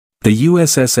The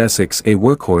USS Essex, a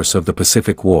workhorse of the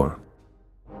Pacific War.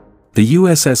 The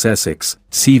USS Essex,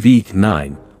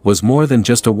 CV-9, was more than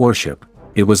just a warship,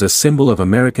 it was a symbol of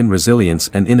American resilience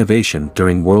and innovation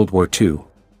during World War II.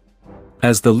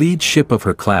 As the lead ship of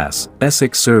her class,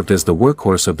 Essex served as the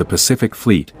workhorse of the Pacific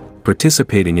Fleet,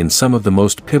 participating in some of the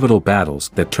most pivotal battles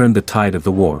that turned the tide of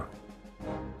the war.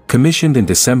 Commissioned in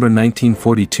December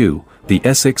 1942, the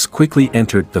Essex quickly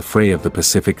entered the fray of the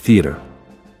Pacific theater.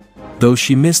 Though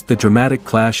she missed the dramatic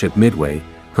clash at Midway,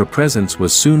 her presence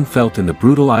was soon felt in the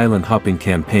brutal island-hopping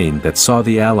campaign that saw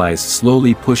the Allies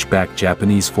slowly push back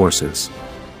Japanese forces.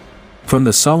 From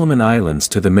the Solomon Islands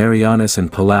to the Marianas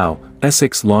and Palau,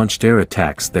 Essex launched air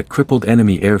attacks that crippled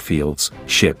enemy airfields,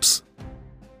 ships.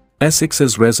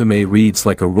 Essex's resume reads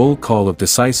like a roll call of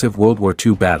decisive World War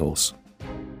II battles.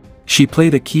 She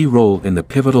played a key role in the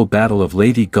pivotal Battle of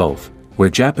Leyte Gulf, where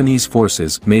Japanese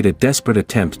forces made a desperate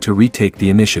attempt to retake the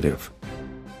initiative.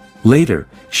 Later,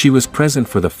 she was present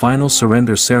for the final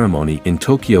surrender ceremony in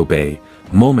Tokyo Bay,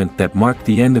 moment that marked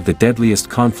the end of the deadliest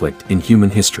conflict in human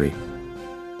history.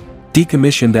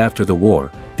 Decommissioned after the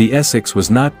war, the Essex was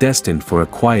not destined for a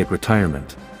quiet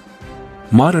retirement.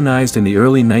 Modernized in the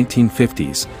early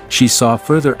 1950s, she saw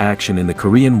further action in the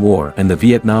Korean War and the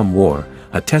Vietnam War,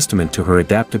 a testament to her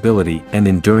adaptability and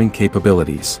enduring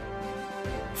capabilities.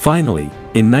 Finally,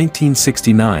 in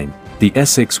 1969, the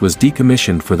Essex was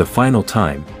decommissioned for the final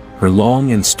time, her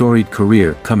long and storied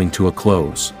career coming to a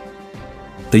close.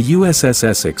 The USS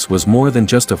Essex was more than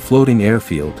just a floating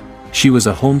airfield, she was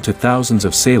a home to thousands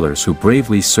of sailors who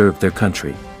bravely served their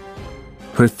country.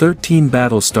 Her 13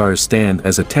 battle stars stand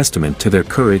as a testament to their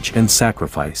courage and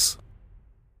sacrifice.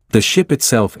 The ship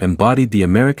itself embodied the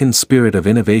American spirit of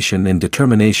innovation and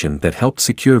determination that helped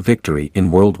secure victory in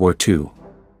World War II.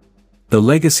 The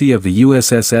legacy of the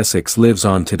USS Essex lives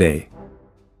on today.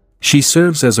 She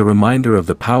serves as a reminder of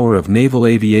the power of naval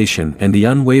aviation and the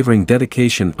unwavering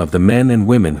dedication of the men and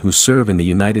women who serve in the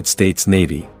United States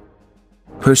Navy.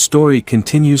 Her story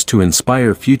continues to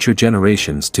inspire future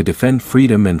generations to defend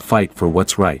freedom and fight for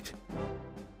what's right.